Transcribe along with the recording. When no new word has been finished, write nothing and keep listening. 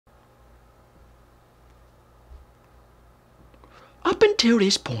Up until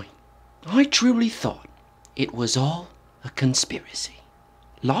this point, I truly thought it was all a conspiracy.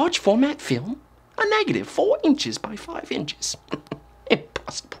 Large format film, a negative 4 inches by 5 inches.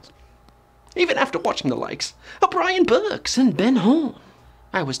 Impossible. Even after watching the likes of Brian Burks and Ben Horn,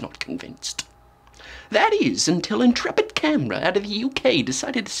 I was not convinced. That is, until Intrepid Camera out of the UK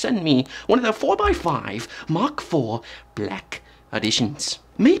decided to send me one of their 4x5 Mark IV black editions.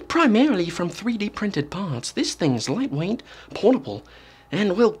 Made primarily from 3D printed parts, this thing is lightweight, portable,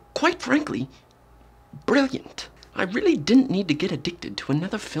 and, well, quite frankly, brilliant. I really didn't need to get addicted to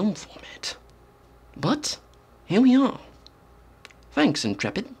another film format. But here we are. Thanks,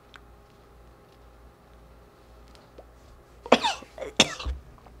 Intrepid.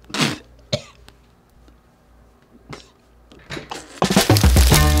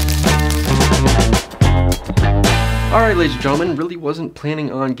 Alright, ladies and gentlemen, really wasn't planning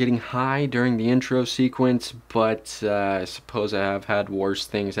on getting high during the intro sequence, but I suppose I have had worse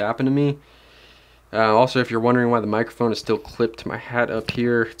things happen to me. Also, if you're wondering why the microphone is still clipped to my hat up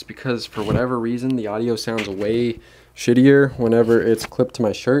here, it's because for whatever reason the audio sounds way shittier whenever it's clipped to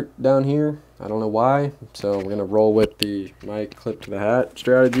my shirt down here. I don't know why, so we're gonna roll with the mic clip to the hat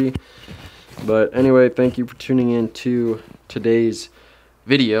strategy. But anyway, thank you for tuning in to today's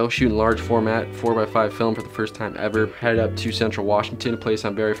video, shooting large format 4x5 film for the first time ever. Headed up to Central Washington, a place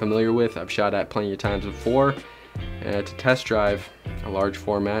I'm very familiar with. I've shot at plenty of times before, to test drive a large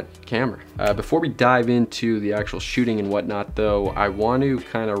format camera. Before we dive into the actual shooting and whatnot though, I want to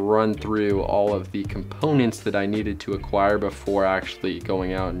kind of run through all of the components that I needed to acquire before actually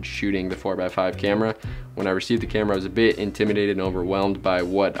going out and shooting the 4x5 camera. When I received the camera, I was a bit intimidated and overwhelmed by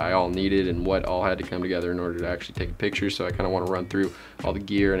what I all needed and what all had to come together in order to actually take a picture. So I kind of want to run through all the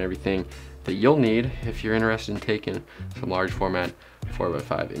gear and everything that you'll need if you're interested in taking some large format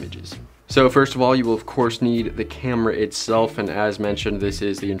 4x5 images. So first of all, you will of course need the camera itself, and as mentioned, this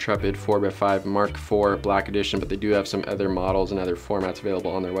is the Intrepid 4x5 Mark IV Black Edition, but they do have some other models and other formats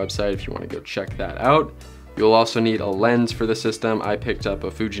available on their website if you want to go check that out. You'll also need a lens for the system. I picked up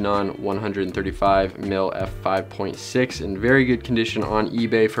a Fujinon 135mm f5.6 in very good condition on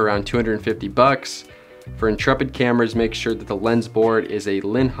eBay for around 250 bucks. For Intrepid cameras, make sure that the lens board is a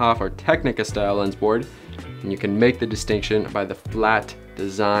Linhof or Technica style lens board, and you can make the distinction by the flat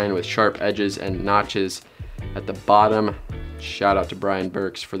design with sharp edges and notches at the bottom. Shout out to Brian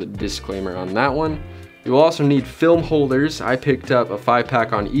Burks for the disclaimer on that one. You will also need film holders. I picked up a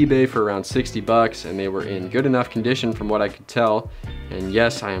 5-pack on eBay for around 60 bucks, and they were in good enough condition from what I could tell. And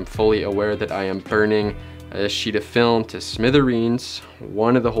yes, I am fully aware that I am burning a sheet of film to smithereens.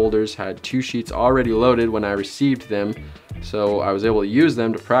 One of the holders had 2 sheets already loaded when I received them, so I was able to use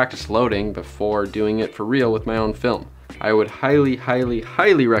them to practice loading before doing it for real with my own film. I would highly, highly,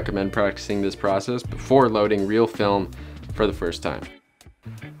 highly recommend practicing this process before loading real film for the first time.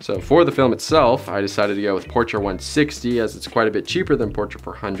 So for the film itself, I decided to go with Portra 160 as it's quite a bit cheaper than Portra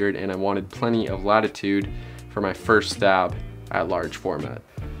 400, and I wanted plenty of latitude for my first stab at large format.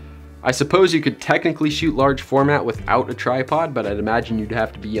 I suppose you could technically shoot large format without a tripod, but I'd imagine you'd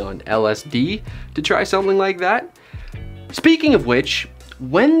have to be on LSD to try something like that. Speaking of which,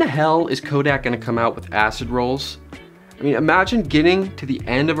 when the hell is Kodak gonna come out with acid rolls? I mean, imagine getting to the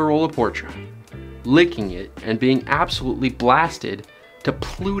end of a roll of Portra, licking it, and being absolutely blasted to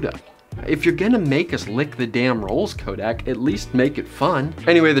Pluto. If you're gonna make us lick the damn rolls, Kodak, at least make it fun.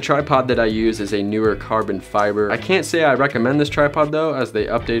 Anyway, the tripod that I use is a newer carbon fiber. I can't say I recommend this tripod though, as they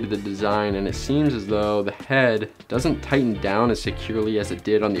updated the design and it seems as though the head doesn't tighten down as securely as it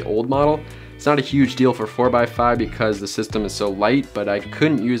did on the old model. It's not a huge deal for 4x5 because the system is so light, but I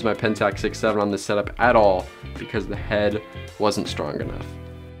couldn't use my Pentax 6.7 on this setup at all because the head wasn't strong enough.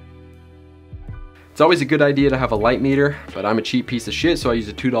 It's always a good idea to have a light meter, but I'm a cheap piece of shit, so I use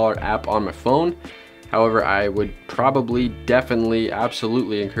a $2 app on my phone. However, I would probably, definitely,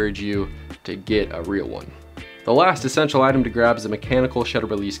 absolutely encourage you to get a real one. The last essential item to grab is a mechanical shutter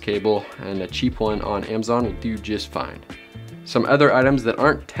release cable, and a cheap one on Amazon will do just fine. Some other items that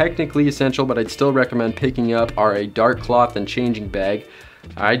aren't technically essential, but I'd still recommend picking up are a dark cloth and changing bag.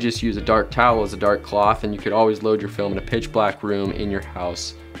 I just use a dark towel as a dark cloth, and you could always load your film in a pitch black room in your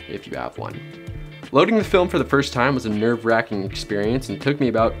house if you have one. Loading the film for the first time was a nerve-wracking experience and took me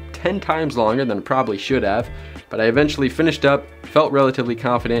about 10 times longer than it probably should have, but I eventually finished up, felt relatively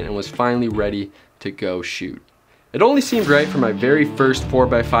confident, and was finally ready to go shoot. It only seemed right for my very first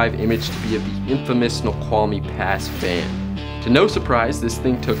 4x5 image to be of the infamous Snoqualmie Pass van. To no surprise, this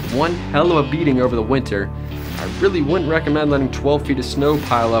thing took one hell of a beating over the winter. I really wouldn't recommend letting 12 feet of snow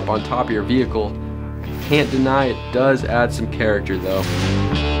pile up on top of your vehicle. I can't deny it does add some character though.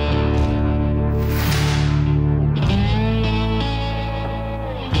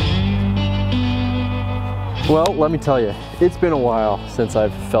 Well, let me tell you, it's been a while since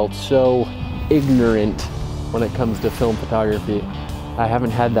I've felt so ignorant when it comes to film photography. I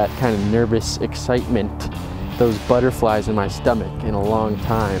haven't had that kind of nervous excitement, those butterflies in my stomach in a long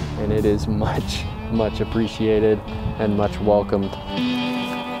time, and it is much, much appreciated and much welcomed.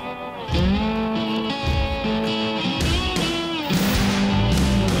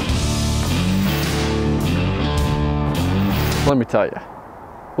 Let me tell you,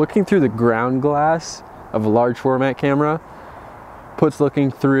 looking through the ground glass of a large format camera puts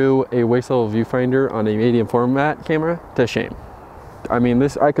looking through a waist level viewfinder on a medium format camera to shame. I mean,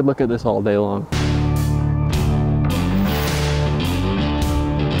 I could look at this all day long.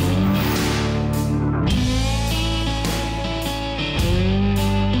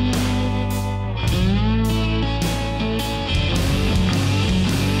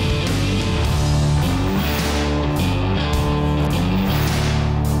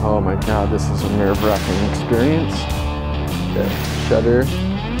 Oh my God, this is a nerve-wracking experience. Okay, shutter,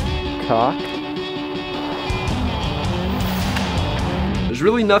 cock. There's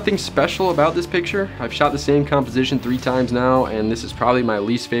really nothing special about this picture. I've shot the same composition 3 times now, and this is probably my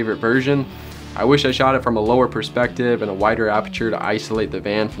least favorite version. I wish I shot it from a lower perspective and a wider aperture to isolate the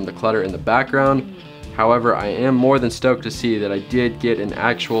van from the clutter in the background. However, I am more than stoked to see that I did get an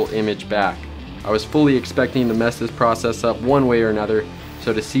actual image back. I was fully expecting to mess this process up one way or another,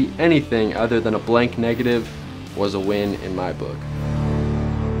 so to see anything other than a blank negative was a win in my book.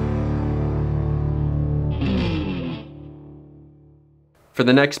 For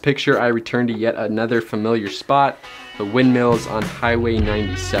the next picture, I returned to yet another familiar spot, the windmills on Highway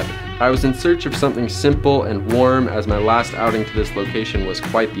 97. I was in search of something simple and warm, as my last outing to this location was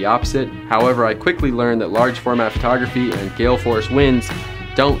quite the opposite. However, I quickly learned that large format photography and gale force winds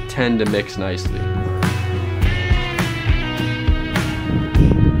don't tend to mix nicely.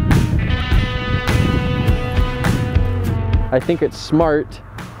 I think it's smart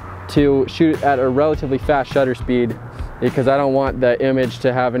to shoot at a relatively fast shutter speed because I don't want the image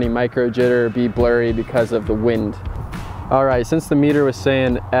to have any micro jitter or be blurry because of the wind. All right, since the meter was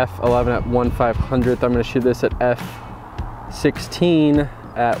saying f11 at 1/500th, I'm gonna shoot this at f16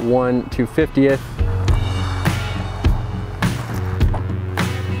 at 1/250th.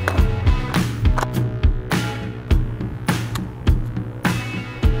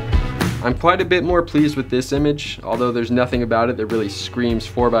 I'm quite a bit more pleased with this image, although there's nothing about it that really screams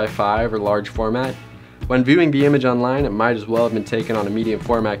 4x5 or large format. When viewing the image online, it might as well have been taken on a medium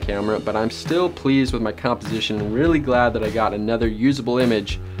format camera, but I'm still pleased with my composition and really glad that I got another usable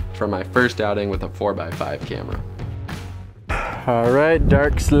image from my first outing with a 4x5 camera. All right,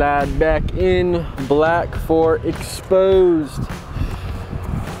 dark slide back in, black for exposed.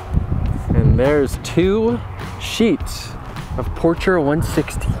 And there's 2 sheets of Portra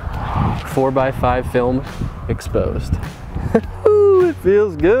 160. 4x5 film exposed. Ooh, it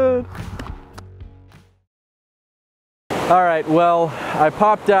feels good. All right, well, I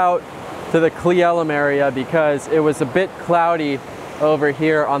popped out to the Cle Elum area because it was a bit cloudy over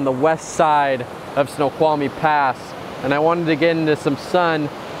here on the west side of Snoqualmie Pass, and I wanted to get into some sun,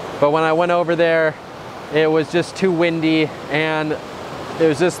 but when I went over there, it was just too windy, and it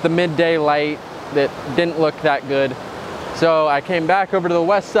was just the midday light that didn't look that good. So I came back over to the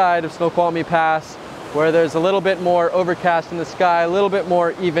west side of Snoqualmie Pass, where there's a little bit more overcast in the sky, a little bit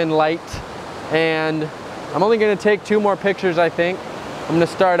more even light, and I'm only gonna take 2 more pictures, I think. I'm gonna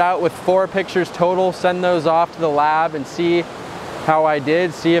start out with 4 pictures total, send those off to the lab and see how I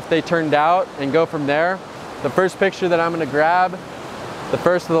did, see if they turned out, and go from there. The first picture that I'm gonna grab, the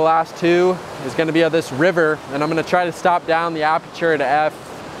first of the last 2, is gonna be of this river, and I'm gonna try to stop down the aperture to f,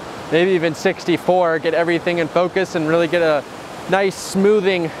 maybe even 64, get everything in focus and really get a nice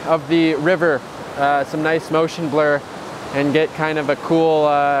smoothing of the river, some nice motion blur, and get kind of a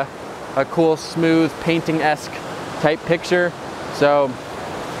cool smooth painting-esque type picture. So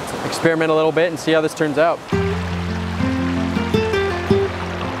experiment a little bit and see how this turns out.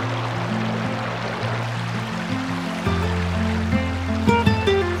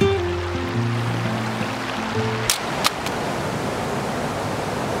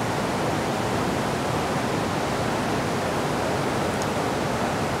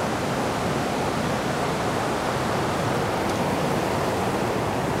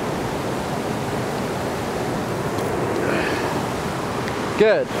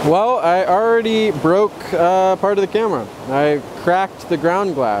 Good. Well, I already broke part of the camera. I cracked the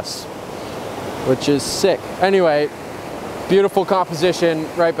ground glass, which is sick. Anyway, beautiful composition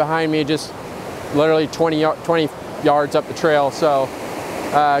right behind me, just literally 20 yards up the trail. So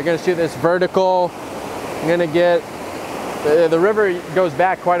I'm gonna shoot this vertical. I'm gonna get the river goes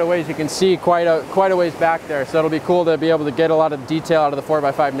back quite a ways. You can see quite a ways back there, so it'll be cool to be able to get a lot of detail out of the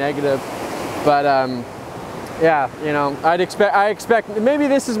 4x5 negative. But yeah, you know, I expect maybe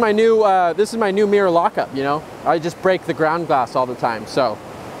this is my new mirror lockup. You know, I just break the ground glass all the time, so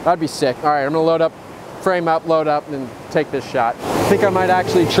that'd be sick. All right, I'm gonna load up, frame up, load up, and take this shot. I think I might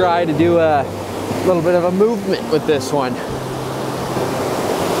actually try to do a little bit of a movement with this one.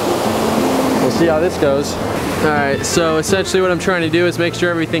 We'll see how this goes. All right, so essentially what I'm trying to do is make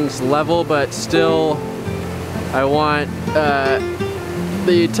sure everything's level, but still I want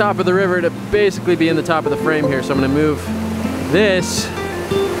the top of the river to basically be in the top of the frame here. So I'm gonna move this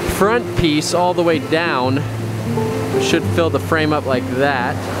front piece all the way down. It should fill the frame up like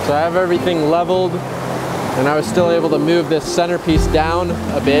that. So I have everything leveled, and I was still able to move this centerpiece down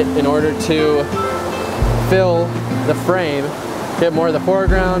a bit in order to fill the frame, get more of the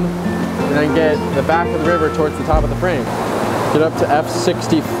foreground, and then get the back of the river towards the top of the frame. Get up to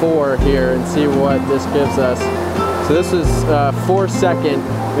f64 here and see what this gives us. So this is 4-second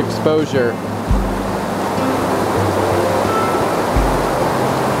exposure.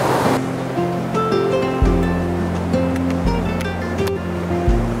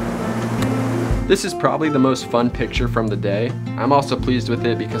 This is probably the most fun picture from the day. I'm also pleased with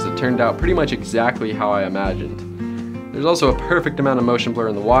it because it turned out pretty much exactly how I imagined. There's also a perfect amount of motion blur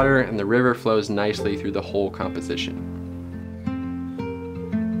in the water, and the river flows nicely through the whole composition.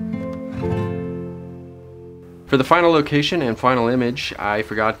 For the final location and final image, I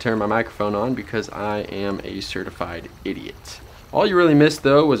forgot to turn my microphone on because I am a certified idiot. All you really missed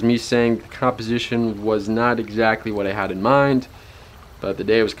though was me saying the composition was not exactly what I had in mind, but the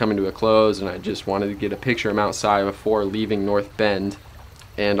day was coming to a close and I just wanted to get a picture of Mount Si before leaving North Bend.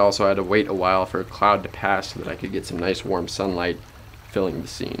 And also I had to wait a while for a cloud to pass so that I could get some nice warm sunlight filling the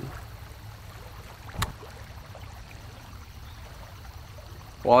scene.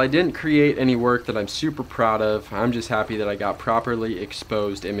 While I didn't create any work that I'm super proud of, I'm just happy that I got properly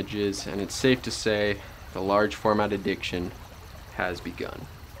exposed images, and it's safe to say the large format addiction has begun.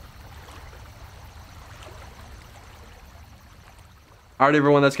 Alright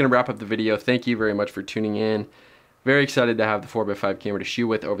everyone, that's going to wrap up the video. Thank you very much for tuning in. Very excited to have the 4x5 camera to shoot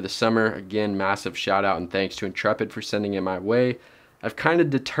with over the summer. Again, massive shout out and thanks to Intrepid for sending it my way. I've kind of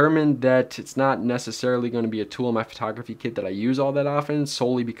determined that it's not necessarily going to be a tool in my photography kit that I use all that often,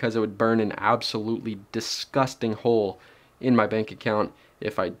 solely because it would burn an absolutely disgusting hole in my bank account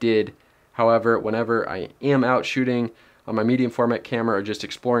if I did. However, whenever I am out shooting on my medium format camera or just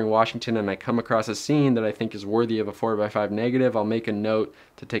exploring Washington and I come across a scene that I think is worthy of a 4x5 negative, I'll make a note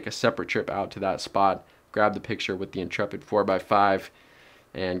to take a separate trip out to that spot, grab the picture with the Intrepid 4x5,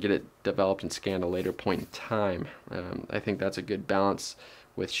 and get it developed and scanned at a later point in time. I think that's a good balance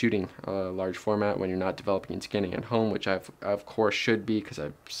with shooting a large format when you're not developing and scanning at home, which I of course should be, because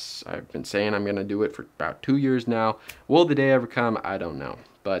I've been saying I'm gonna do it for about 2 years now. Will the day ever come? I don't know.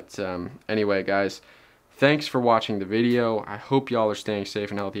 But anyway guys, thanks for watching the video. I hope y'all are staying safe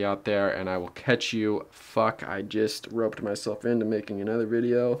and healthy out there, and I will catch you. Fuck, I just roped myself into making another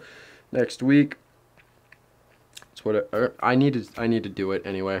video next week. It's what I need to do it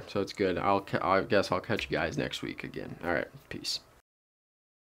anyway, so it's good. I guess I'll catch you guys next week again. All right, peace.